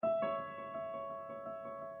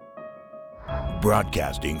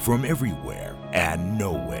Broadcasting from everywhere and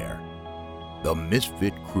nowhere, the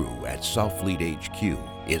Misfit crew at Southfleet HQ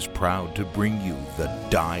is proud to bring you the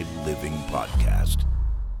Die Living Podcast.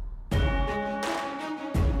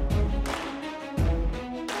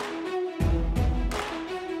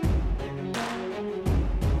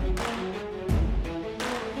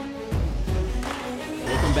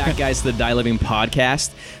 Welcome back, guys, to the Die Living Podcast.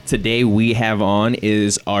 Today we have on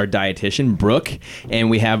is our dietitian, Brooke, and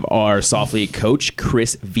we have our Southfleet coach,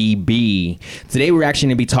 Chris VB. Today we're actually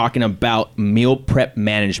going to be talking about meal prep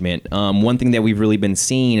management. One thing that we've really been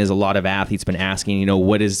seeing is a lot of athletes been asking,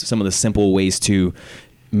 what is some of the simple ways to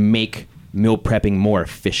make meal prepping more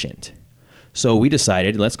efficient? So we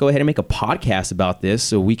decided, let's go ahead and make a podcast about this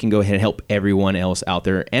so we can go ahead and help everyone else out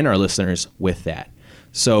there and our listeners with that.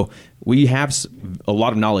 So we have a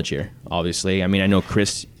lot of knowledge here, obviously. I mean, I know,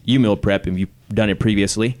 Chris, you meal prep and you've done it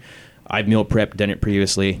previously. I've meal prepped, done it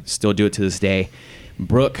previously, still do it to this day.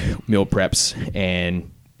 Brooke meal preps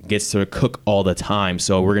and gets to cook all the time.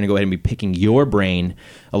 So we're going to go ahead and be picking your brain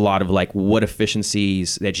a lot of like what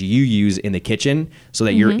efficiencies that you use in the kitchen so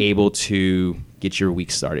that you're able to get your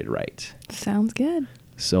week started right. Sounds good.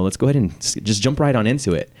 So let's go ahead and just jump right on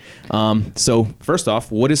into it. So first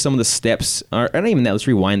off, what is some of the steps, or not even that, let's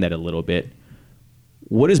rewind that a little bit.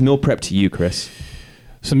 What is meal prep to you, Chris?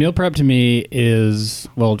 So meal prep to me is,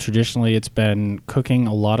 well, traditionally it's been cooking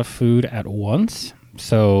a lot of food at once.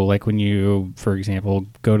 So like when you, for example,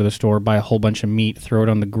 go to the store, buy a whole bunch of meat, throw it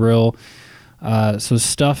on the grill. So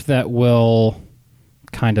stuff that will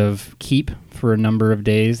kind of keep for a number of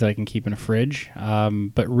days that I can keep in a fridge.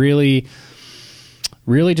 But really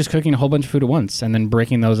just cooking a whole bunch of food at once and then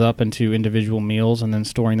breaking those up into individual meals and then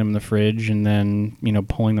storing them in the fridge and then,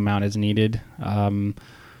 pulling them out as needed. A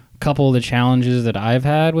couple of the challenges that I've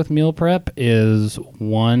had with meal prep is,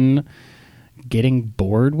 one, getting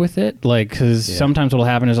bored with it. Because sometimes what'll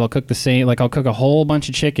happen is I'll cook I'll cook a whole bunch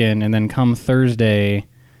of chicken and then come Thursday,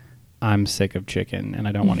 I'm sick of chicken and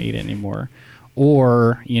I don't want to eat it anymore.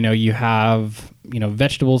 Or, you have,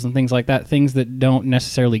 vegetables and things like that, things that don't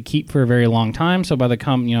necessarily keep for a very long time. So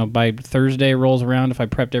by Thursday rolls around, if I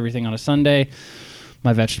prepped everything on a Sunday,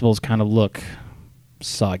 my vegetables kind of look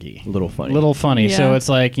soggy. A little funny. Yeah. So it's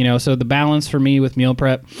like, so the balance for me with meal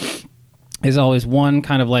prep is always one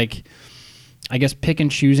kind of like, I guess, pick and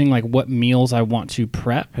choosing like what meals I want to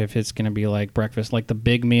prep. If it's going to be like breakfast, like the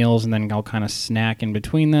big meals, and then I'll kind of snack in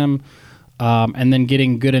between them. And then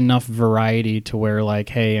getting good enough variety to where like,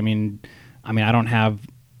 hey, I mean, I don't have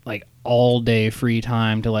like all day free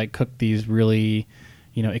time to like cook these really,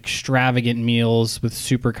 extravagant meals with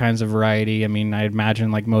super kinds of variety. I mean, I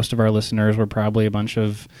imagine like most of our listeners were probably a bunch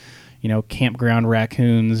of, campground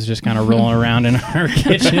raccoons just kind of rolling around in our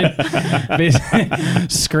kitchen,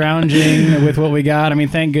 scrounging with what we got. I mean,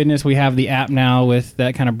 thank goodness we have the app now with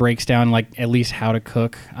that kind of breaks down like at least how to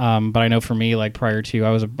cook. But I know for me, like prior to, I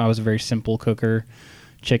was a very simple cooker,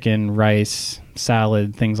 chicken, rice,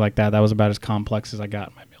 salad, things like that. That was about as complex as I got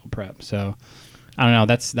in my meal prep. So I don't know.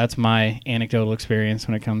 That's my anecdotal experience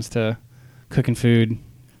when it comes to cooking food.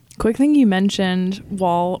 Quick thing you mentioned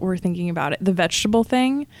while we're thinking about it, the vegetable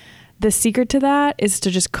thing. The secret to that is to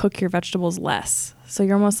just cook your vegetables less. So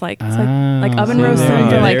you're almost like, it's like oven roast them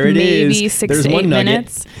for like maybe 6 to 8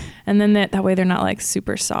 minutes. And then that way they're not like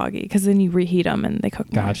super soggy, because then you reheat them and they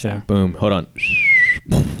cook more. Gotcha. Boom. Hold on.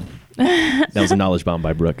 That was a knowledge bomb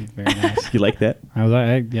by Brooke. Very nice. You like that?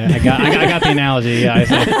 I got the analogy. Yeah.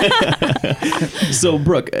 So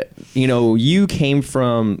Brooke, you came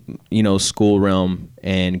from, school realm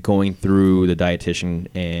and going through the dietitian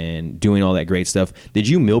and doing all that great stuff. Did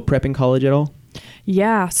you meal prep in college at all?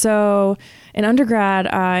 Yeah. So in undergrad,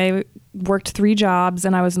 I worked 3 jobs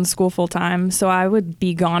and I was in school full time. So I would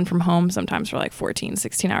be gone from home sometimes for like 14,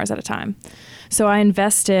 16 hours at a time. So I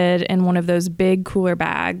invested in one of those big cooler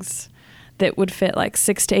bags that would fit like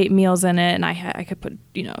 6 to 8 meals in it. And I could put,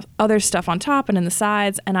 other stuff on top and in the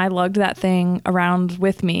sides. And I lugged that thing around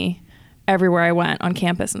with me everywhere I went on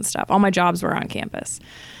campus and stuff. All my jobs were on campus.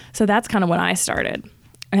 So that's kind of when I started.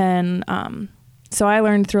 And so I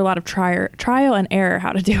learned through a lot of trial and error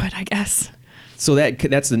how to do it, I guess. So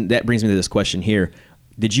that brings me to this question here.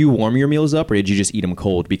 Did you warm your meals up or did you just eat them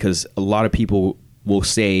cold? Because a lot of people will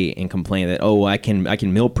say and complain that, I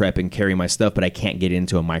can meal prep and carry my stuff, but I can't get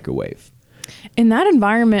into a microwave. In that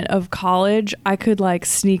environment of college, I could like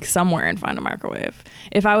sneak somewhere and find a microwave.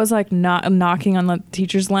 If I was like not knocking on the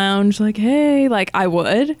teacher's lounge, like, hey, like I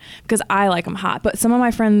would, because I like them hot. But some of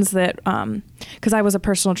my friends that, because I was a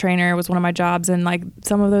personal trainer, it was one of my jobs, and like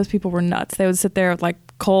some of those people were nuts. They would sit there with like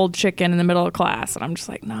cold chicken in the middle of class. And I'm just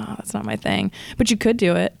like, no, that's not my thing. But you could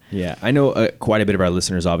do it. Yeah, I know quite a bit of our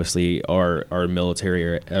listeners obviously are military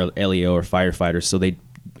or LEO or firefighters, so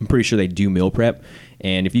I'm pretty sure they do meal prep.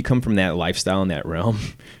 And if you come from that lifestyle in that realm,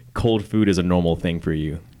 cold food is a normal thing for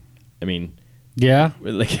you. I mean, yeah,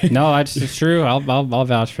 like no, it's true. I'll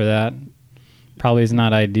vouch for that. Probably is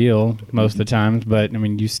not ideal most of the times, but I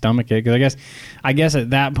mean, you stomach it because I guess at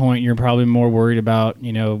that point you're probably more worried about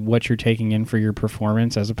what you're taking in for your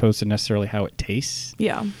performance as opposed to necessarily how it tastes.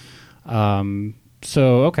 Yeah.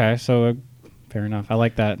 So fair enough. I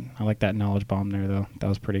like that knowledge bomb there though.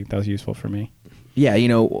 That was useful for me. Yeah,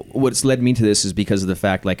 what's led me to this is because of the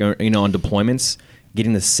fact, like, on deployments,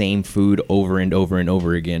 getting the same food over and over and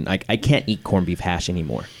over again. I can't eat corned beef hash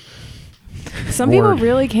anymore. Some people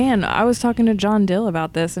really can. I was talking to John Dill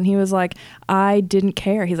about this, and he was like, I didn't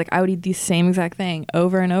care. He's like, I would eat the same exact thing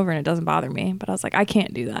over and over, and it doesn't bother me. But I was like, I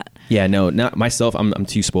can't do that. Yeah, no, not myself. I'm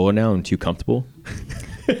too spoiled now. I'm too comfortable.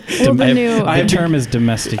 Well, the term is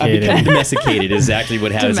domesticated. I've become domesticated. Exactly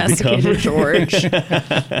what has become. Domesticated George.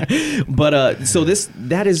 But so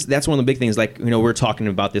that's one of the big things. Like, we're talking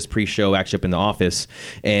about this pre-show actually up in the office,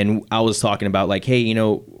 and I was talking about like, hey,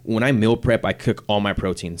 when I meal prep, I cook all my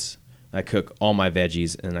proteins, I cook all my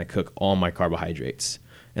veggies, and I cook all my carbohydrates,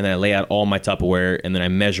 and then I lay out all my Tupperware, and then I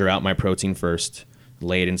measure out my protein first,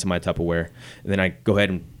 lay it into my Tupperware, and then I go ahead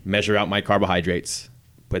and measure out my carbohydrates,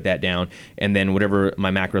 put that down, and then whatever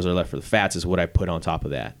my macros are left for the fats is what I put on top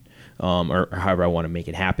of that, or however I want to make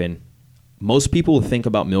it happen. Most people think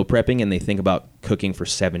about meal prepping and they think about cooking for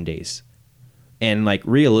 7 days, and like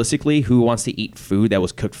realistically, who wants to eat food that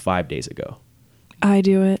was cooked 5 days ago? I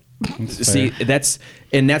do it. See, that's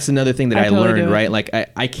another thing that I totally learned, right? Like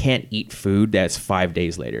I can't eat food that's 5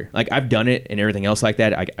 days later. Like I've done it and everything else like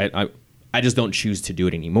that. I just don't choose to do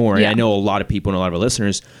it anymore. Yeah. And I know a lot of people and a lot of our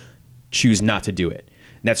listeners choose not to do it.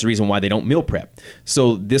 And that's the reason why they don't meal prep.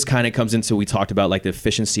 So this kind of comes into, we talked about like the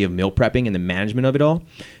efficiency of meal prepping and the management of it all,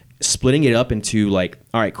 splitting it up into like,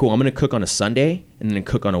 all right, cool, I'm going to cook on a Sunday and then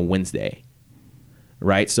cook on a Wednesday,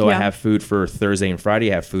 right? So I have food for Thursday and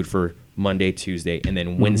Friday. I have food for Monday, Tuesday, and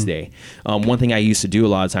then Wednesday. One thing I used to do a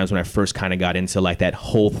lot of times when I first kind of got into like that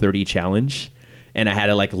Whole30 challenge and I had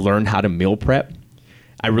to like learn how to meal prep,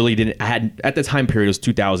 I really didn't. I had, at the time period, it was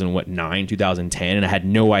 2009, 2010, and I had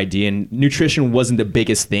no idea. And nutrition wasn't the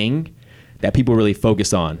biggest thing that people really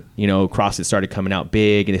focused on. CrossFit started coming out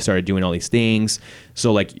big, and they started doing all these things.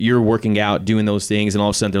 So like you're working out, doing those things, and all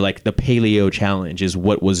of a sudden they're like the paleo challenge is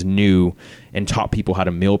what was new and taught people how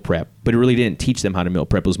to meal prep. But it really didn't teach them how to meal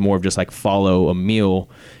prep. It was more of just like follow a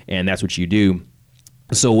meal, and that's what you do.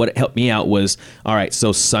 So what helped me out was, all right,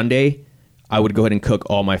 so Sunday, I would go ahead and cook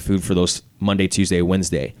all my food for those Monday, Tuesday,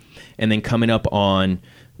 Wednesday. And then coming up on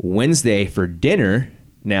Wednesday for dinner,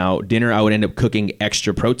 I would end up cooking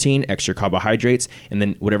extra protein, extra carbohydrates, and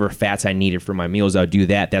then whatever fats I needed for my meals, I would do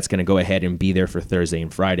that. That's going to go ahead and be there for Thursday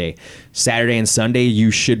and Friday. Saturday and Sunday,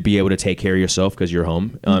 you should be able to take care of yourself because you're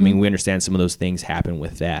home. I mean, we understand some of those things happen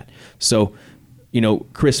with that. So,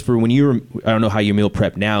 Chris, for when I don't know how you meal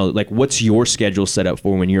prep now, like what's your schedule set up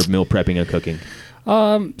for when you're meal prepping and cooking?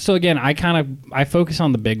 So again, I focus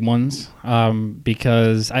on the big ones,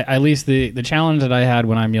 because at least the challenge that I had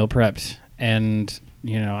when I meal prepped, and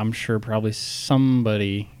I'm sure probably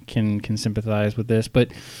somebody can sympathize with this, but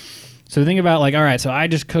so think about like, all right, so I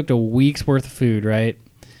just cooked a week's worth of food, right?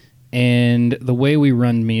 And the way we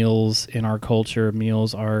run meals in our culture,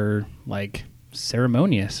 meals are like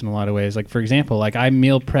ceremonious in a lot of ways. Like for example, like I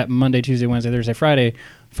meal prep Monday, Tuesday, Wednesday, Thursday, Friday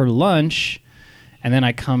for lunch. And then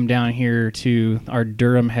I come down here to our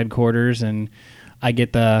Durham headquarters and I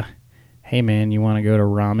get the, hey man, you want to go to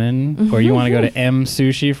ramen or you want to go to M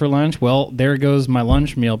Sushi for lunch? Well, there goes my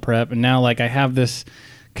lunch meal prep. And now like I have this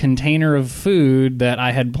container of food that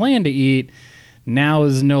I had planned to eat now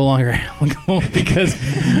is no longer applicable because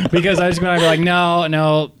I was going to be like,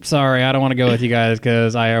 no, sorry, I don't want to go with you guys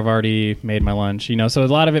because I have already made my lunch. So a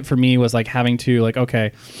lot of it for me was like having to like,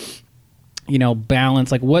 okay,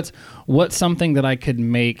 balance, like what's something that I could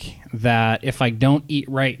make that if I don't eat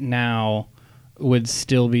right now would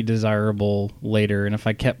still be desirable later. And if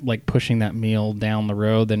I kept like pushing that meal down the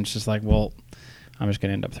road, then it's just like, well, I'm just going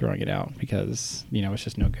to end up throwing it out because, it's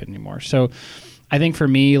just no good anymore. So I think for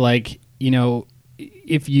me, like,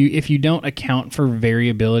 if you don't account for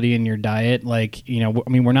variability in your diet, like,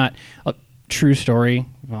 we're not true story.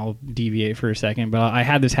 I'll deviate for a second, but I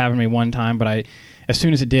had this happen to me one time, but as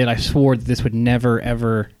soon as it did, I swore that this would never,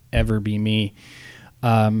 ever, ever be me.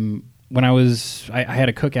 When I had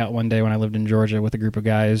a cookout one day when I lived in Georgia with a group of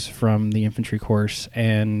guys from the infantry course,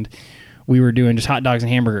 and we were doing just hot dogs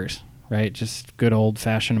and hamburgers. right? Just good old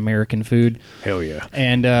fashioned American food. Hell yeah.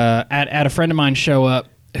 And at a friend of mine show up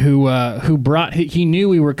who brought, he knew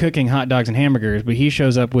we were cooking hot dogs and hamburgers, but he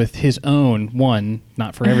shows up with his own one,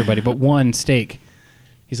 not for everybody, but one steak.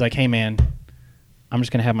 He's like, hey man, I'm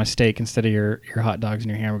just gonna have my steak instead of your hot dogs and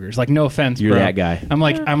your hamburgers. Like, no offense, You're bro. that guy. I'm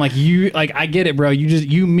like you, like, I get it, bro.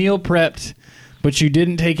 You meal prepped, but you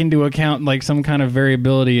didn't take into account like some kind of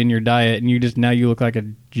variability in your diet, and you look like a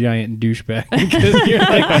giant douchebag because you're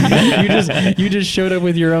like you just showed up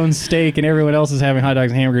with your own steak, and everyone else is having hot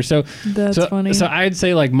dogs and hamburgers. So That's funny. So I'd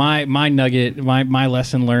say like my nugget, my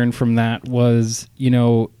lesson learned from that was,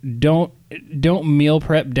 don't meal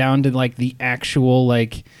prep down to like the actual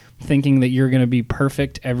like thinking that you're going to be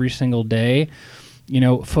perfect every single day.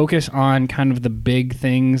 Focus on kind of the big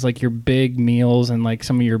things, like your big meals and like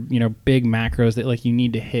some of your, big macros that like you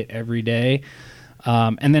need to hit every day.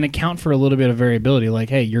 And then account for a little bit of variability. Like,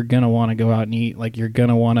 hey, you're going to want to go out and eat. Like, you're going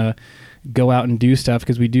to want to go out and do stuff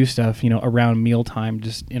because we do stuff, around mealtime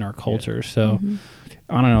just in our culture. Yeah. So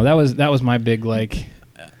I don't know. That was my big, like,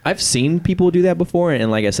 I've seen people do that before.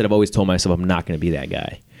 And like I said, I've always told myself I'm not going to be that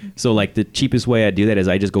guy. So like the cheapest way I do that is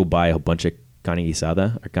I just go buy a bunch of carne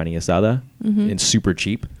asada and super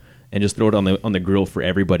cheap and just throw it on the grill for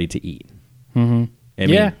everybody to eat. Mm-hmm. I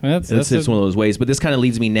mean, that's just one of those ways. But this kind of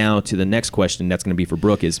leads me now to the next question that's going to be for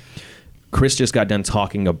Brooke is Chris just got done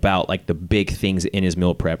talking about like the big things in his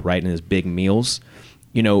meal prep, right? And his big meals.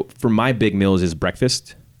 For my big meals is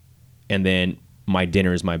breakfast, and then my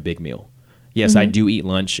dinner is my big meal. Yes, I do eat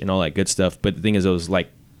lunch and all that good stuff. But the thing is, those,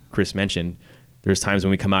 like Chris mentioned, there's times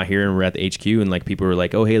when we come out here and we're at the HQ and like people are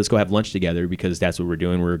like, oh, hey, let's go have lunch together because that's what we're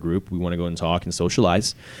doing. We're a group. We want to go and talk and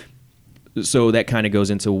socialize. So that kind of goes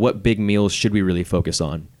into what big meals should we really focus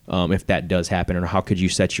on if that does happen, or how could you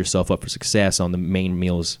set yourself up for success on the main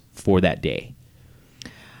meals for that day?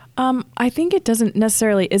 I think it doesn't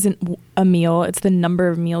necessarily isn't a meal. It's the number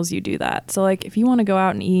of meals you do that. So like if you want to go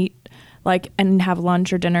out and eat and have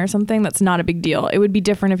lunch or dinner or something, that's not a big deal. It would be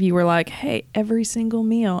different if you were like, hey, every single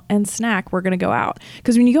meal and snack, we're going to go out.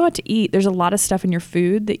 Because when you go out to eat, there's a lot of stuff in your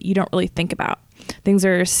food that you don't really think about. Things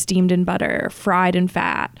are steamed in butter, fried in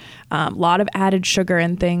fat, a lot of added sugar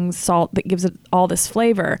and things, salt that gives it all this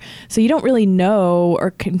flavor. So you don't really know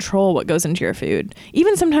or control what goes into your food,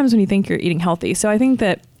 even sometimes when you think you're eating healthy. So I think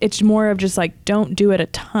that it's more of just like, don't do it a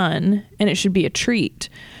ton, and it should be a treat.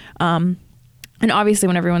 And obviously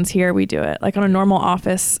when everyone's here, we do it. Like on a normal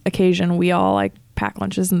office occasion, we all like pack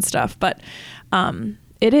lunches and stuff. But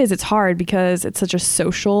it's hard because it's such a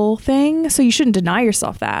social thing. So you shouldn't deny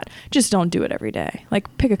yourself that. Just don't do it every day.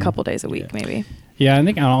 Like pick a couple days a week, maybe. Yeah, I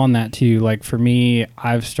think on that too, like for me,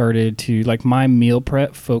 I've started to, like my meal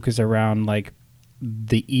prep focus around like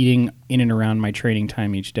the eating in and around my training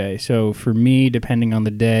time each day. So for me, depending on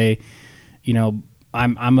the day,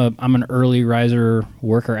 I'm an early riser,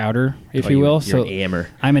 worker outer, if you will. You're an AMer.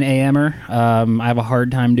 I'm an AMer. I have a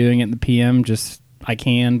hard time doing it in the PM. Just I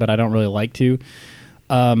can, but I don't really like to.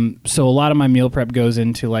 So a lot of my meal prep goes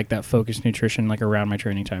into like that focused nutrition, like around my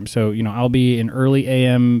training time. So I'll be an early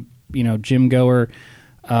AM, gym goer.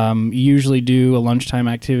 Usually do a lunchtime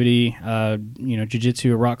activity.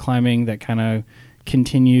 Jiu-jitsu or rock climbing that kind of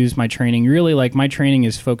continues my training. Really, like my training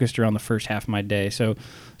is focused around the first half of my day. So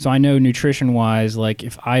I know nutrition wise, like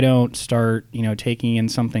if I don't start, taking in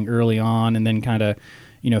something early on and then kind of,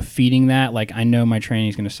 feeding that, like I know my training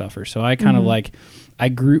is going to suffer. So I kind of like, I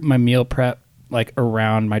group my meal prep like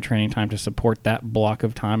around my training time to support that block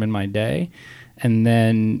of time in my day. And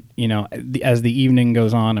then, as the evening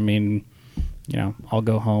goes on, I mean, I'll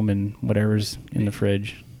go home and whatever's in the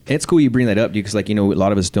fridge. It's cool you bring that up because, a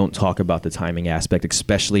lot of us don't talk about the timing aspect,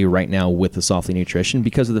 especially right now with the Softly Nutrition,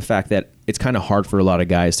 because of the fact that it's kind of hard for a lot of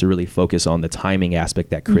guys to really focus on the timing aspect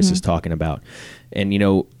that Chris is talking about. And,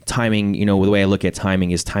 timing, the way I look at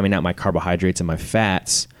timing is timing out my carbohydrates and my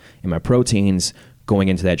fats and my proteins going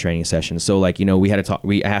into that training session. So we had to talk,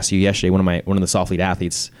 we asked you yesterday, one of the Softly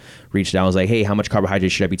athletes reached out and was like, hey, how much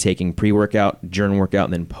carbohydrates should I be taking pre-workout, during workout,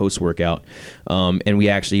 and then post-workout? And we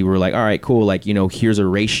actually were like, all right, cool. Here's a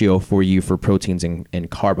ratio for you for proteins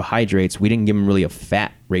and carbohydrates. We didn't give him really a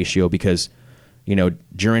fat ratio because,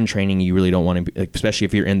 during training, you really don't want to, especially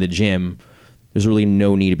if you're in the gym, there's really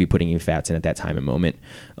no need to be putting any fats in at that time and moment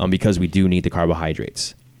because we do need the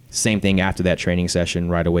carbohydrates. Same thing after that training session,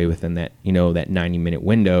 right away within that, that 90-minute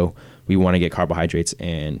window, we want to get carbohydrates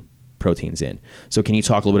and proteins in. So can you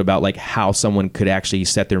talk a little bit about how someone could actually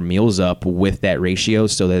set their meals up with that ratio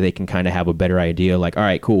so that they can kind of have a better idea? All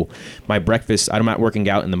right, cool. My breakfast, I'm not working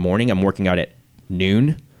out in the morning. I'm working out at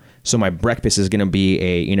noon. So my breakfast is going to be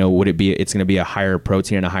it's going to be a higher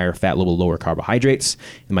protein and a higher fat, a little lower carbohydrates.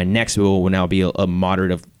 And my next meal will now be a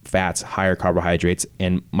moderate of fats, higher carbohydrates,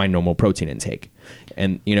 and my normal protein intake.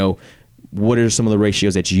 And, what are some of the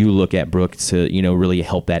ratios that you look at, Brooke, to, really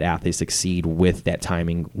help that athlete succeed with that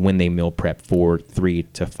timing when they meal prep for 3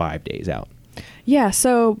 to 5 days out? Yeah.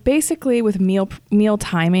 So basically with meal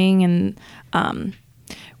timing, and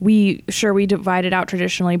we divide it out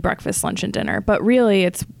traditionally breakfast, lunch, and dinner, but really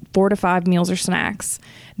it's 4 to 5 meals or snacks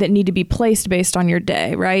that need to be placed based on your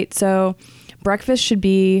day, right? So breakfast should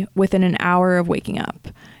be within an hour of waking up.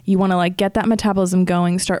 You want to get that metabolism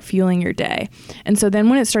going, start fueling your day. And so then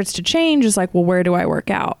when it starts to change, it's well, where do I work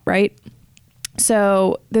out, right?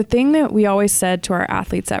 So the thing that we always said to our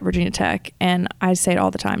athletes at Virginia Tech, and I say it all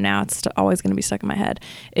the time now, it's always going to be stuck in my head,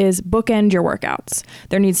 is bookend your workouts.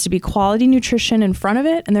 There needs to be quality nutrition in front of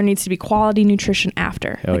it, and there needs to be quality nutrition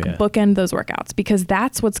after. Bookend those workouts, because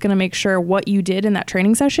that's what's going to make sure what you did in that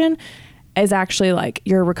training session is actually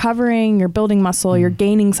you're recovering, you're building muscle, you're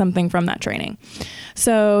gaining something from that training.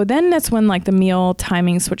 So then that's when the meal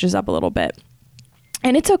timing switches up a little bit.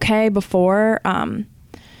 And it's okay before,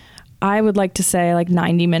 I would like to say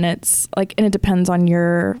 90 minutes, and it depends on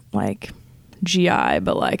your GI,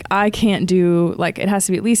 but I can't do it has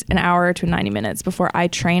to be at least an hour to 90 minutes before I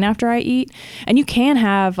train after I eat. And you can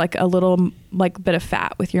have a little bit of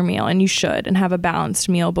fat with your meal, and you should, and have a balanced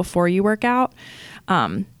meal before you work out.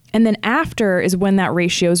 And then after is when that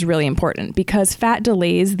ratio is really important, because fat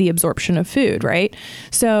delays the absorption of food, right?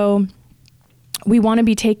 So we want to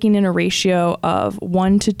be taking in a ratio of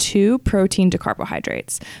 1 to 2 protein to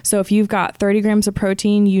carbohydrates. So if you've got 30 grams of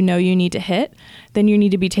protein you need to hit, then you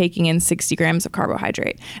need to be taking in 60 grams of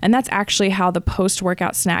carbohydrate. And that's actually how the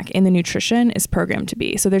post-workout snack in the nutrition is programmed to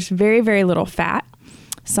be. So there's very, very little fat.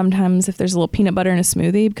 Sometimes if there's a little peanut butter in a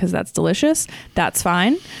smoothie, because that's delicious, that's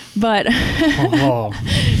fine. But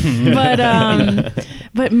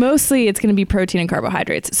but mostly it's going to be protein and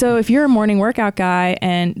carbohydrates. So if you're a morning workout guy,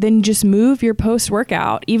 and then just move your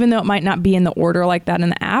post-workout, even though it might not be in the order like that in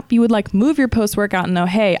the app, you would move your post-workout and know,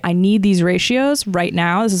 hey, I need these ratios right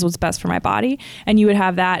now. This is what's best for my body. And you would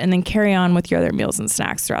have that, and then carry on with your other meals and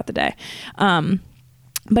snacks throughout the day.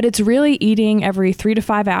 But it's really eating every 3 to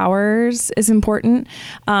 5 hours is important.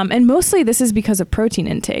 And mostly this is because of protein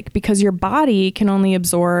intake, because your body can only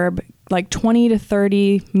absorb 20 to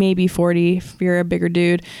 30, maybe 40, if you're a bigger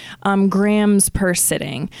dude, grams per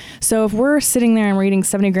sitting. So if we're sitting there and we're eating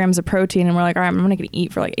 70 grams of protein and we're all right, I'm going to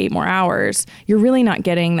eat for 8 more hours, you're really not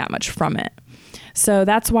getting that much from it. So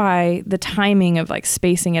that's why the timing of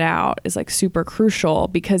spacing it out is super crucial,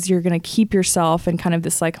 because you're going to keep yourself in kind of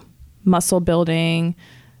this muscle building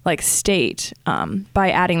state by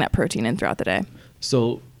adding that protein in throughout the day.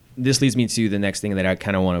 So this leads me to the next thing that I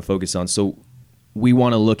kind of want to focus on. So we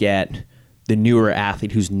want to look at the newer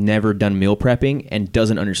athlete who's never done meal prepping and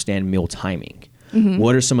doesn't understand meal timing. Mm-hmm.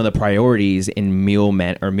 What are some of the priorities in meal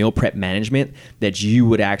prep management that you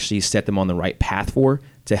would actually set them on the right path for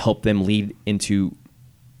to help them lead into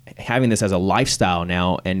having this as a lifestyle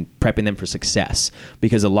now and prepping them for success?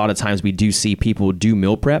 Because a lot of times we do see people do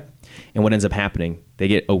meal prep, and what ends up happening, they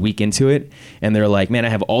get a week into it and they're like, man, I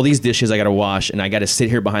have all these dishes I got to wash, and I got to sit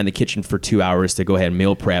here behind the kitchen for 2 hours to go ahead and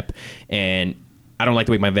meal prep. And I don't like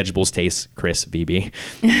the way my vegetables taste, Chris VB,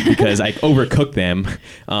 because I overcook them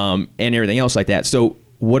and everything else like that. So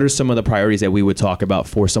what are some of the priorities that we would talk about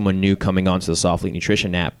for someone new coming onto the Soflete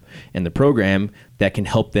Nutrition app and the program that can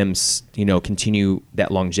help them, continue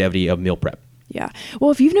that longevity of meal prep? Yeah.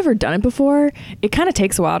 Well, if you've never done it before, it kind of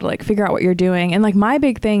takes a while to figure out what you're doing. And my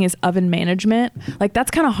big thing is oven management. That's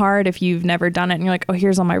kind of hard if you've never done it and you're oh,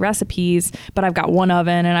 here's all my recipes, but I've got one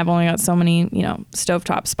oven and I've only got so many,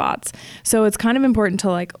 stovetop spots. So it's kind of important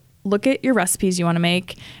to look at your recipes you want to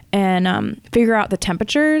make and figure out the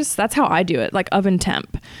temperatures. That's how I do it, oven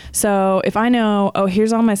temp. So if I know,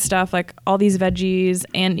 here's all my stuff, all these veggies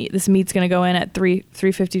and this meat's going to go in at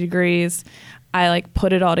 350 degrees, I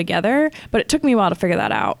put it all together, but it took me a while to figure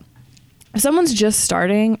that out. If someone's just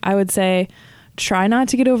starting, I would say try not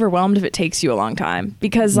to get overwhelmed if it takes you a long time,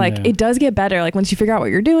 because it does get better. Once you figure out what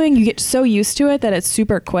you're doing, you get so used to it that it's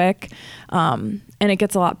super quick, and it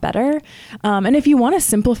gets a lot better. And if you want to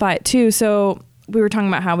simplify it too, so we were talking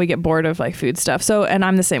about how we get bored of food stuff. So, and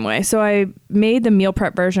I'm the same way. So I made the meal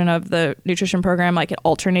prep version of the nutrition program. It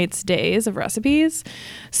alternates days of recipes.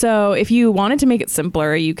 So if you wanted to make it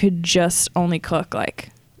simpler, you could just only cook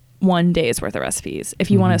 1 day's worth of recipes.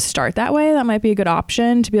 If you want to start that way, that might be a good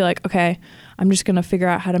option to be okay, I'm just going to figure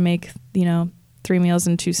out how to make, 3 meals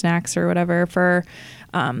and 2 snacks or whatever for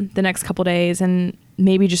the next couple days, and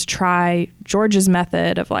maybe just try George's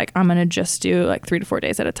method of like, I'm going to just do like 3 to 4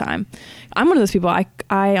 days at a time. I'm one of those people, I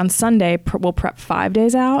on Sunday will prep 5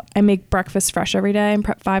 days out. I make breakfast fresh every day and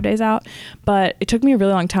prep 5 days out. But it took me a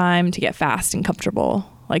really long time to get fast and comfortable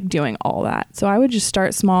like doing all that. So I would just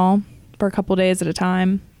start small for a couple days at a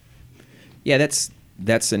time. Yeah,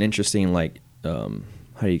 that's an interesting, like, how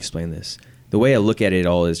do you explain this? The way I look at it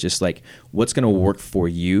all is just like, what's going to work for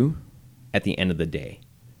you at the end of the day,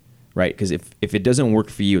 right? Because if it doesn't work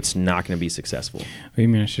for you, it's not going to be successful. What do you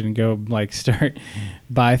mean I shouldn't go like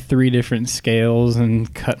buy 3 different scales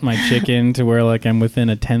and cut my chicken to where like I'm within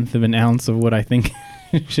 1/10 of an ounce of what I think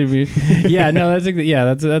should be? Yeah, no, that's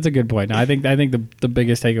a good point. No, I think the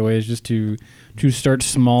biggest takeaway is just to start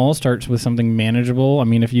small, start with something manageable. I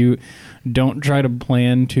mean, if you don't try to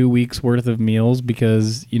plan 2 weeks worth of meals,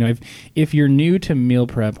 because if you're new to meal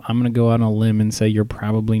prep, I'm going to go out on a limb and say you're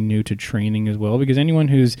probably new to training as well, because anyone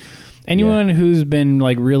who's been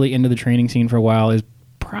like really into the training scene for a while is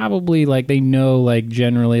probably like, they know like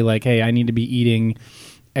generally like, hey, I need to be eating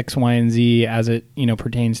X, Y, and Z as it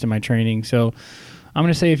pertains to my training. So I'm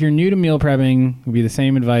going to say if you're new to meal prepping, would be the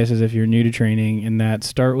same advice as if you're new to training, in that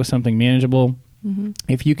start with something manageable. Mm-hmm.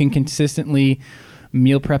 If you can consistently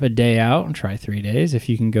meal prep a day out, and try 3 days. If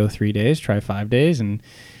you can go 3 days, try 5 days, and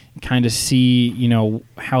kind of see,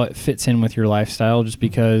 how it fits in with your lifestyle, just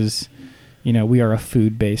because, we are a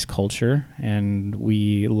food-based culture and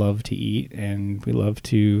we love to eat and we love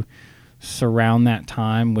to surround that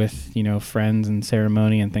time with, friends and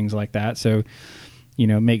ceremony and things like that. So,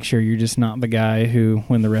 make sure you're just not the guy who,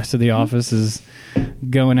 when the rest of the office is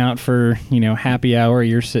going out for, happy hour,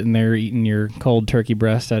 you're sitting there eating your cold turkey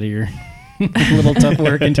breast out of your little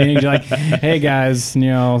Tupperware container. You're like, hey guys,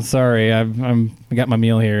 sorry, I got my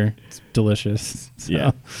meal here. It's delicious. So.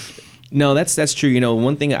 Yeah. No, that's true.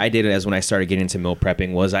 One thing I did as when I started getting into meal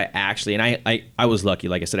prepping was I was lucky.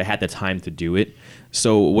 Like I said, I had the time to do it.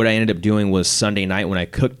 So what I ended up doing was Sunday night when I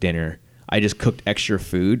cooked dinner, I just cooked extra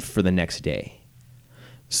food for the next day.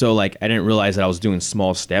 So like I didn't realize that I was doing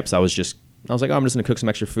small steps. I was like, I'm just gonna cook some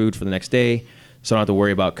extra food for the next day, so I don't have to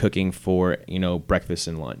worry about cooking for breakfast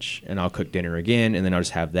and lunch. And I'll cook dinner again, and then I'll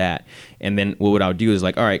just have that. And then what I'll do is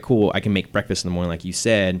like, all right, cool, I can make breakfast in the morning like you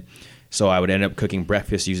said. So I would end up cooking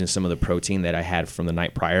breakfast using some of the protein that I had from the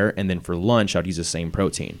night prior, and then for lunch I'd use the same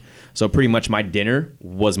protein. So pretty much my dinner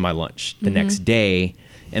was my lunch the next day.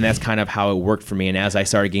 And that's kind of how it worked for me. And as I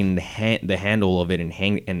started getting the handle of it and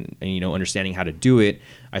understanding how to do it,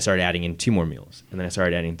 I started adding in 2 more meals, and then I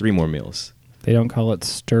started adding 3 more meals. They don't call it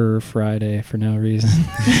Stir Friday for no reason.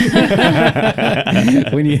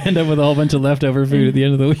 When you end up with a whole bunch of leftover food at the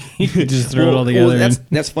end of the week, you just throw it all together. Well,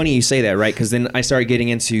 that's funny you say that, right? Because then I started getting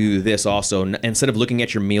into this also. Instead of looking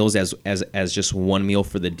at your meals as just one meal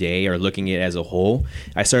for the day or looking at it as a whole,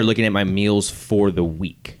 I started looking at my meals for the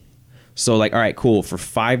week. So like, all right, cool. For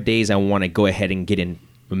 5 days, I want to go ahead and get in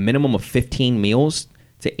a minimum of 15 meals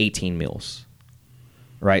to 18 meals,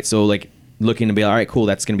 right? So like looking to be, all right, cool,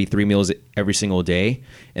 that's going to be 3 meals every single day.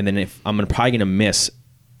 And then if I'm probably going to miss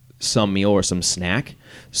some meal or some snack.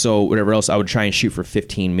 So whatever else, I would try and shoot for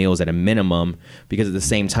 15 meals at a minimum, because at the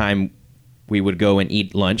same time we would go and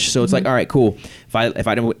eat lunch. So it's like, all right, cool. If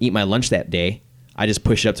I don't eat my lunch that day, I just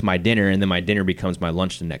push it up to my dinner, and then my dinner becomes my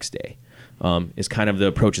lunch the next day. Is kind of the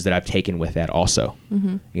approaches that I've taken with that also,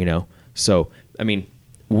 So, I mean,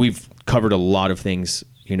 we've covered a lot of things,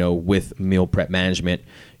 with meal prep management,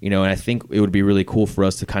 and I think it would be really cool for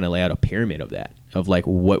us to kind of lay out a pyramid of that, of like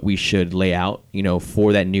what we should lay out,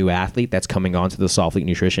 for that new athlete that's coming onto the Soflete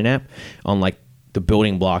Nutrition app, on like the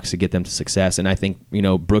building blocks to get them to success. And I think,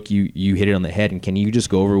 Brooke, you hit it on the head. And can you just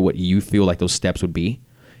go over what you feel like those steps would be,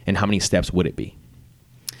 and how many steps would it be?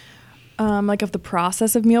 Like of the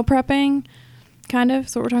process of meal prepping, kind of,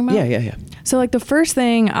 is what we're talking about? Yeah. So like the first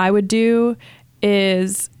thing I would do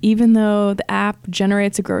is, even though the app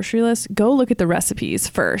generates a grocery list, go look at the recipes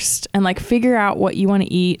first and like figure out what you want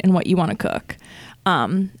to eat and what you want to cook.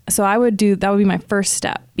 So that would be my first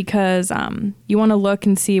step, because you want to look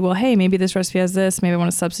and see, well, hey, maybe this recipe has this, maybe I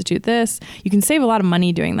want to substitute this. You can save a lot of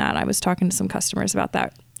money doing that. I was talking to some customers about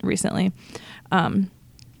that recently.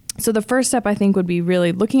 So the first step, I think, would be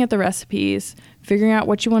really looking at the recipes, figuring out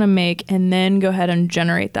what you want to make, and then go ahead and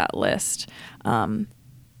generate that list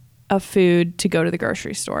of food to go to the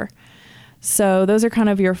grocery store. So those are kind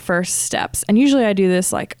of your first steps. And usually I do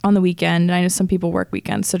this like on the weekend, and I know some people work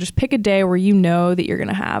weekends. So just pick a day where you know that you're going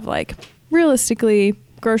to have, like, realistically,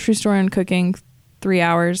 grocery store and cooking 3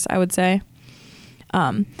 hours, I would say.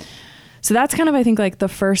 So that's kind of, I think, like the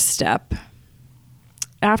first step.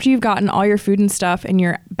 After you've gotten all your food and stuff and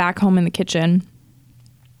you're back home in the kitchen,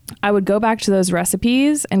 I would go back to those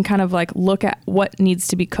recipes and kind of like look at what needs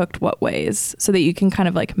to be cooked what ways so that you can kind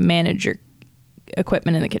of like manage your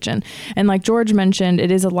equipment in the kitchen. And like George mentioned,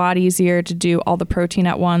 it is a lot easier to do all the protein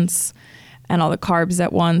at once and all the carbs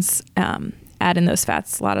at once. Add in those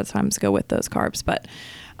fats a lot of times go with those carbs, but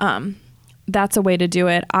that's a way to do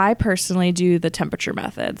it. I personally do the temperature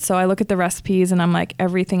method. So I look at the recipes and I'm like,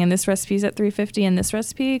 everything in this recipe is at 350 and this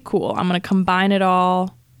recipe, cool. I'm going to combine it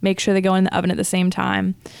all, make sure they go in the oven at the same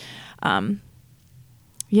time.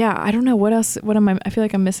 Yeah, I don't know what else. I feel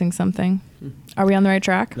like I'm missing something. Are we on the right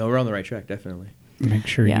track? No, we're on the right track, definitely. Make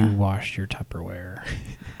sure Yeah. you wash your Tupperware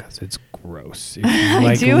because it's gross. If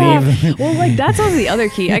I do have, well, like that's also the other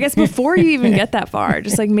key. I guess before you even get that far,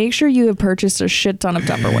 just like make sure you have purchased a shit ton of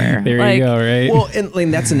Tupperware. There like, you go, right? Well,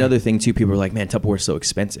 and that's another thing too. People are like, man, Tupperware's so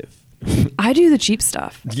expensive. I do the cheap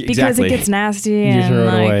stuff because Exactly. it gets nasty you and throw it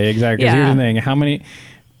like, away. Exactly. 'Cause Yeah. here's the thing. How many,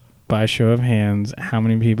 by show of hands, how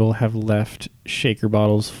many people have left shaker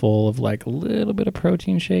bottles full of like a little bit of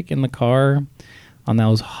protein shake in the car on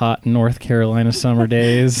those hot North Carolina summer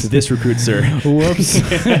days? This recruit, sir. Whoops.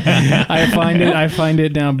 I find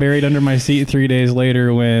it down buried under my seat 3 days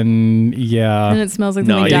later when, And it smells like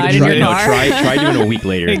No, something you died in try, your car. try doing it a week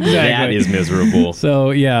later. Exactly. That is miserable.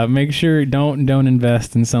 So yeah, make sure don't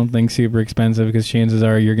invest in something super expensive because chances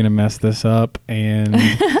are you're gonna mess this up and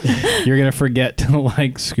you're gonna forget to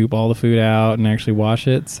like scoop all the food out and actually wash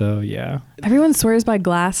it. So yeah, Everyone swears by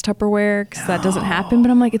glass Tupperware because that doesn't happen, but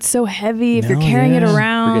I'm like, it's so heavy if you're No, carrying it yeah.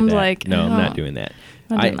 around. Forget that. Like, no, I'm oh. not doing that.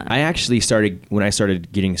 Not doing that. I actually started, when I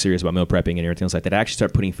started getting serious about meal prepping and everything else like that, I actually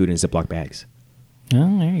started putting food in Ziploc bags.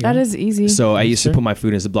 oh, there you That go. is easy. So I used to Sure. put my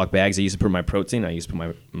food in Ziploc bags. I used to put my protein. I used to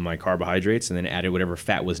put my carbohydrates, and then added whatever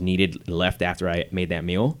fat was needed left after I made that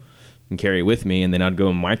meal, and carry it with me. And then I'd go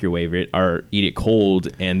and microwave it or eat it cold,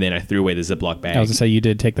 and then I threw away the Ziploc bag. I was gonna say you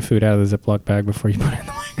did take the food out of the Ziploc bag before you put it in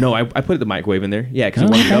the microwave. No, I put the microwave in there. Yeah, because it Oh,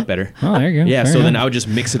 warmed it okay. up better. Oh, there you go. Yeah, Fair so then enough. I would just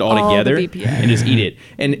mix it all All the together BPA. and just eat it.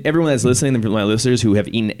 And everyone that's listening, my listeners who have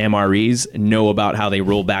eaten MREs, know about how they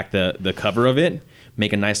roll back the cover of it,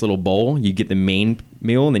 make a nice little bowl. You get the main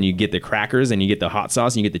meal, and then you get the crackers, and you get the hot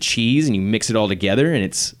sauce, and you get the cheese, and you mix it all together, and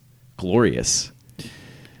it's glorious.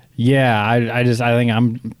 Yeah, I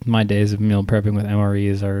think my days of meal prepping with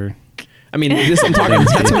MREs are. I mean, I'm talking.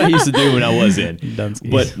 That's what I used to do when I was in. Dunskies.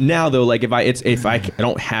 But now though, like if I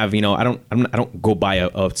don't have, I don't go buy a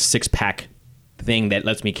 6-pack thing that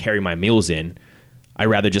lets me carry my meals in. I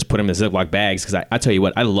rather just put them in Ziploc bags because I tell you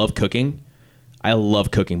what, I love cooking,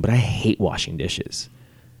 but I hate washing dishes.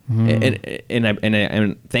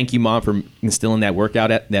 And thank you, Mom, for instilling that work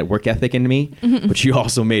ethic into me. But you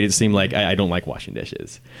also made it seem like I don't like washing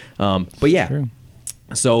dishes. But yeah. True.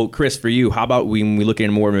 So, Chris, for you, how about when we look at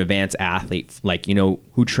more of an advanced athlete, like,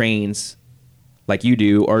 who trains like you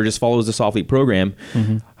do or just follows the Soflete program,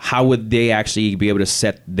 how would they actually be able to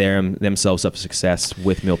set themselves up for success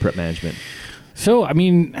with meal prep management? So, I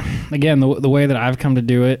mean, again, the way that I've come to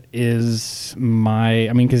do it is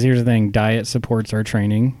because here's the thing, diet supports our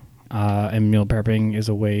training, and meal prepping is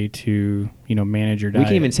a way to, manage your diet. We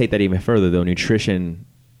can even take that even further, though. Nutrition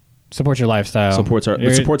supports your lifestyle. supports our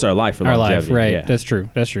life for our longevity. life, right? Yeah. That's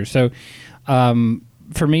true. So,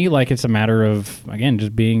 for me, like, it's a matter of, again,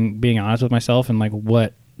 just being honest with myself and like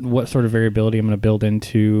what sort of variability I'm going to build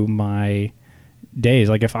into my days.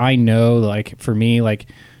 Like, if I know, like, for me, like,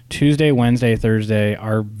 Tuesday, Wednesday, Thursday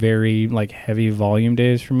are very like heavy volume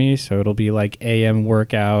days for me. So it'll be like AM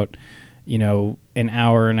workout, an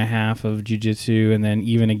hour and a half of jiu-jitsu, and then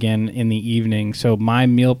even again in the evening. So my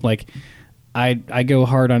meal, like, I go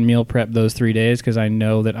hard on meal prep those 3 days because I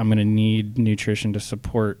know that I'm going to need nutrition to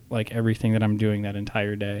support like everything that I'm doing that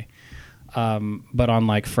entire day. But on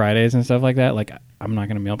like Fridays and stuff like that, like I'm not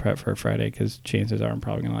going to meal prep for a Friday because chances are I'm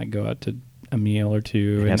probably going to like go out to a meal or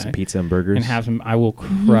two And have some pizza and burgers. and have some. I will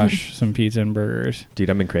crush some pizza and burgers. Dude,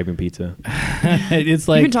 I've been craving pizza. It's You've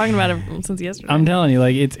like been talking about it since yesterday. I'm telling you,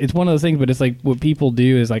 like it's one of those things. But it's like what people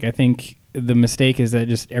do is like I think the mistake is that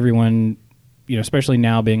just everyone, especially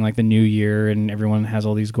now being like the new year and everyone has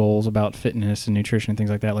all these goals about fitness and nutrition and things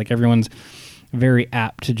like that. Like everyone's very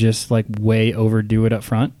apt to just like way overdo it up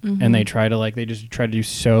front, and they try to do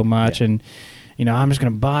so much and. I'm just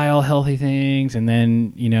going to buy all healthy things. And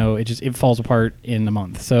then, it falls apart in a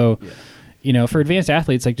month. So, for advanced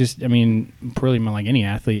athletes, like probably like any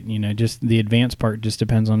athlete, just the advanced part just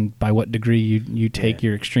depends on by what degree you take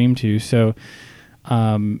your extreme to. So,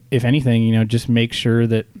 if anything, just make sure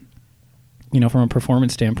that, from a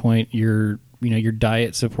performance standpoint, your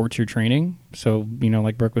diet supports your training. So,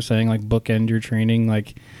 like Brooke was saying, like bookend your training,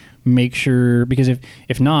 like make sure, because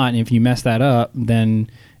if not, if you mess that up, then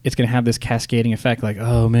it's going to have this cascading effect. Like,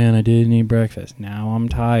 oh man, I didn't eat breakfast. Now I'm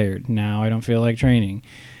tired. Now I don't feel like training.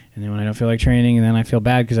 And then when I don't feel like training, and then I feel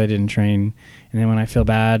bad because I didn't train. And then when I feel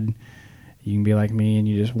bad, you can be like me and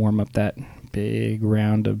you just warm up that big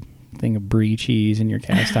round of thing of brie cheese in your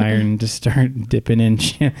cast iron and just start dipping in.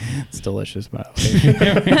 It's delicious, by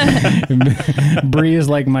the way. Brie is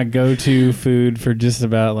like my go-to food for just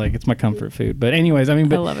about, like, it's my comfort food. But anyways, I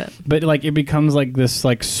mean, I love it. But like it becomes like this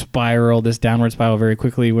like spiral, this downward spiral very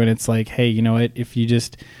quickly when it's like, hey, you know what? If you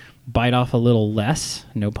just bite off a little less,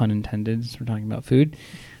 no pun intended, so we're talking about food.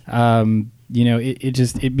 You know,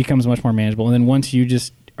 it becomes much more manageable. And then once you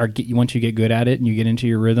get good at it and you get into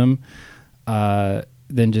your rhythm,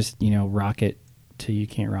 then just, you know, rock it till you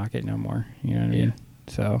can't rock it no more. You know what I mean?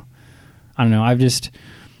 So I don't know. I've just,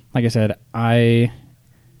 like I said, I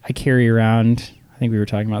carry around, I think we were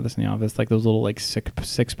talking about this in the office, like those little like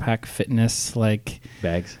six pack fitness like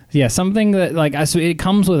bags. Yeah, something that like so it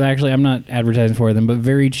comes with, actually, I'm not advertising for them, but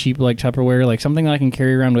very cheap like Tupperware, like something that I can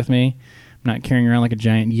carry around with me. I'm not carrying around like a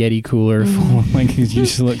giant Yeti cooler full of, like, because you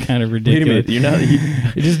just look kind of ridiculous. Wait a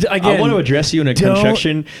minute, I want to address you in a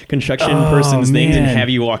construction person's things and have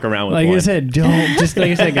you walk around with like one. I said,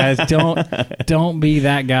 guys, don't be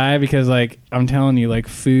that guy, because like I'm telling you, like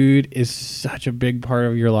food is such a big part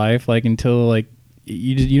of your life, like until like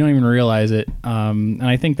you don't even realize it. And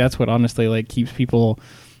I think that's what honestly like keeps people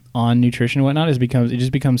on nutrition and whatnot, it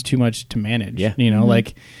just becomes too much to manage. Yeah. You know,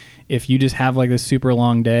 like if you just have like this super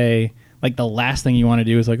long day, like the last thing you want to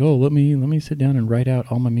do is like, oh, let me sit down and write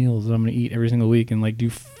out all my meals that I'm going to eat every single week and like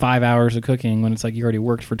do 5 hours of cooking when it's like you already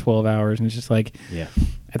worked for 12 hours. And it's just like,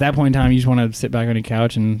 at that point in time, you just want to sit back on your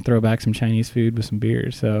couch and throw back some Chinese food with some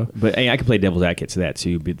beers. So, but hey, I can play devil's advocate to that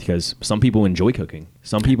too, because some people enjoy cooking.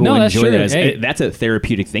 Some people enjoy true. that. That's a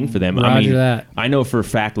therapeutic thing for them. Roger that. I know for a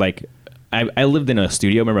fact, like, I lived in a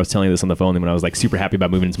studio. Remember I was telling you this on the phone when I was like super happy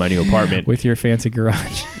about moving into my new apartment. With your fancy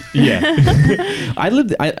garage. Yeah.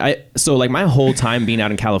 So like my whole time being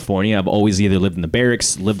out in California, I've always either lived in the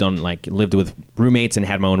barracks, lived with roommates and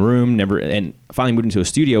had my own room, and finally moved into a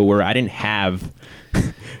studio where I didn't have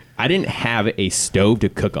a stove to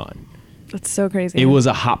cook on. That's so crazy. It was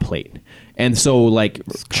a hot plate. And so like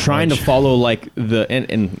trying to follow like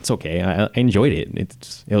and it's okay. I enjoyed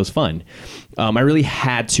it. It was fun. I really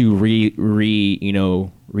had to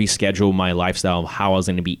reschedule my lifestyle of how I was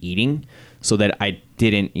going to be eating so that I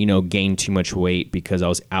didn't, gain too much weight because I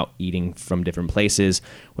was out eating from different places,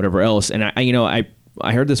 whatever else. And I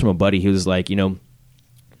heard this from a buddy. He was like, the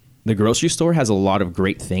grocery store has a lot of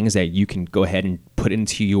great things that you can go ahead and put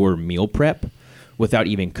into your meal prep without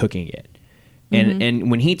even cooking it. And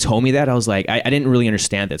when he told me that, I was like, I didn't really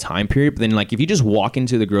understand the time period. But then, like, if you just walk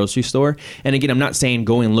into the grocery store, and again, I'm not saying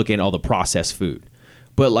go and look at all the processed food,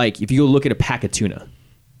 but like if you go look at a pack of tuna,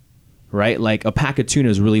 right? Like a pack of tuna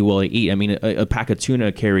is really well to eat. I mean, a pack of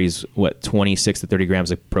tuna carries 26 to 30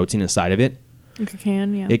 grams of protein inside of it. It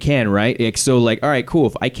can, yeah. It can, right? So like, all right, cool.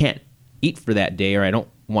 If I can't eat for that day or I don't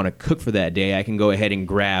want to cook for that day, I can go ahead and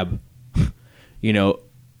grab,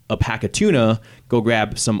 a pack of tuna, go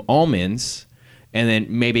grab some almonds, and then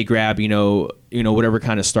maybe grab, whatever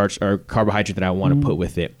kind of starch or carbohydrate that I want to put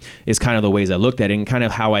with it. Is kind of the ways I looked at it and kind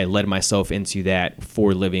of how I led myself into that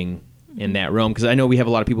for living in that realm. Because I know we have a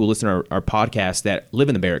lot of people who listen to our podcast that live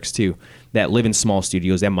in the barracks too, that live in small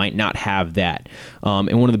studios that might not have that.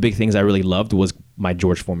 And one of the big things I really loved was my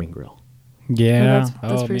George Foreman grill. Yeah.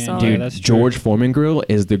 That's pretty solid. Dude, that's George Foreman grill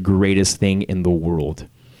is the greatest thing in the world.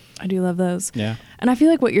 I do love those. Yeah. And I feel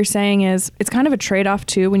like what you're saying is it's kind of a trade-off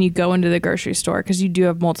too when you go into the grocery store, because you do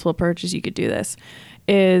have multiple approaches you could do this,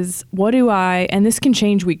 is what do I, and this can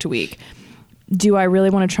change week to week, do I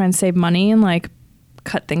really want to try and save money and like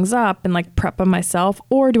cut things up and like prep them myself,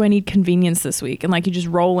 or do I need convenience this week? And like you just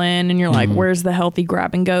roll in and you're like, where's the healthy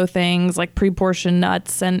grab and go things, like pre-portioned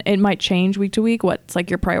nuts, and it might change week to week what's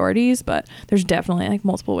like your priorities, but there's definitely like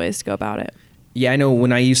multiple ways to go about it. Yeah, I know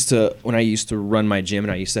when I used to run my gym,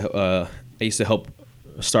 and I used to help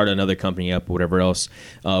start another company up, or whatever else,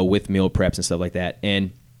 with meal preps and stuff like that.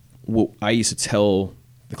 And what I used to tell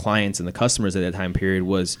the clients and the customers at that time period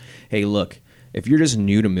was, hey, look, if you're just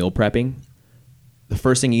new to meal prepping, the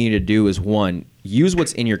first thing you need to do is, one, use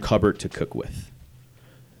what's in your cupboard to cook with.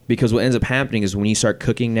 Because what ends up happening is when you start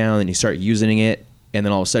cooking now and you start using it, and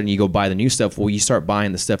then all of a sudden you go buy the new stuff, well, you start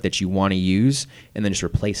buying the stuff that you want to use and then just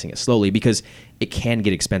replacing it slowly, because it can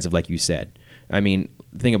get expensive, like you said. I mean,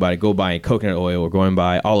 think about it. Go buy coconut oil or go and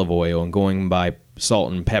buy olive oil and going and buy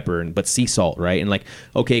salt and pepper, but sea salt, right? And like,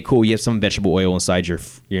 okay, cool, you have some vegetable oil inside your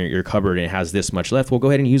cupboard and it has this much left. Well, go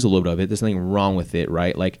ahead and use a little bit of it. There's nothing wrong with it,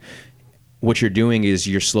 right? Like, what you're doing is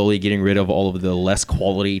you're slowly getting rid of all of the less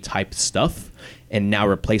quality type stuff, and now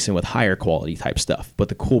replacing with higher quality type stuff. But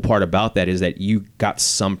the cool part about that is that you got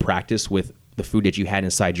some practice with the food that you had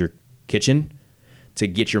inside your kitchen to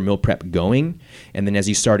get your meal prep going. And then as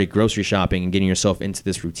you started grocery shopping and getting yourself into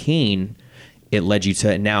this routine, it led you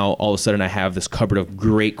to now all of a sudden I have this cupboard of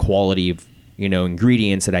great quality of,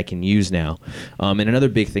 ingredients that I can use now. And another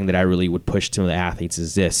big thing that I really would push to the athletes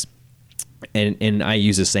is this, and I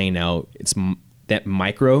use this saying now, it's that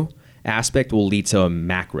micro aspect will lead to a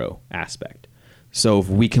macro aspect. So if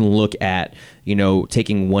we can look at,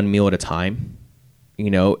 taking one meal at a time,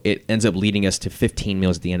 it ends up leading us to 15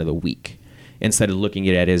 meals at the end of the week. Instead of looking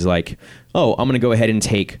at it as like, oh, I'm going to go ahead and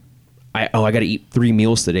take, I got to eat 3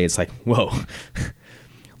 meals today. It's like, whoa,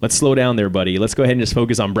 let's slow down there, buddy. Let's go ahead and just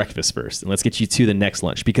focus on breakfast first. And let's get you to the next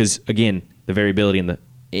lunch. Because again, the variability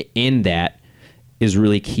in that is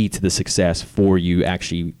really key to the success for you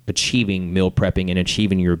actually achieving meal prepping and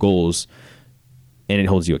achieving your goals. And it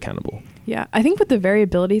holds you accountable. Yeah. I think with the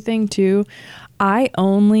variability thing too, I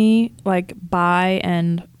only buy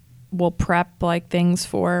and will prep things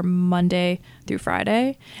for Monday through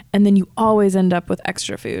Friday. And then you always end up with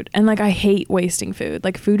extra food. And I hate wasting food.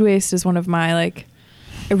 Food waste is one of my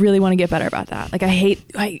I really want to get better about that.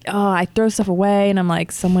 I throw stuff away and I'm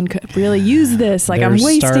like, someone could really use this. I'm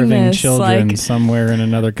wasting starving this. Children somewhere in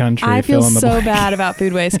another country. I feel so bad about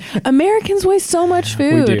food waste. Americans waste so much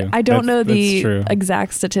food. We do. I don't know the true.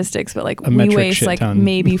 exact statistics, but A we metric waste shit ton.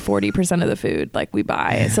 maybe 40% of the food we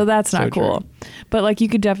buy. So that's not So cool. true. But you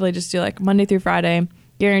could definitely just do Monday through Friday.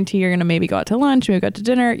 Guarantee you're gonna maybe go out to lunch, maybe go out to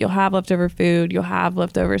dinner. You'll have leftover food. You'll have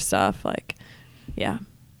leftover stuff. Yeah.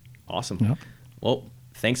 Awesome. Yep. Well,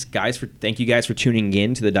 thank you guys for tuning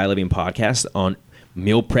in to the Die Living podcast on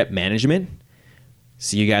meal prep management.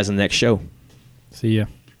 See you guys on the next show. See ya.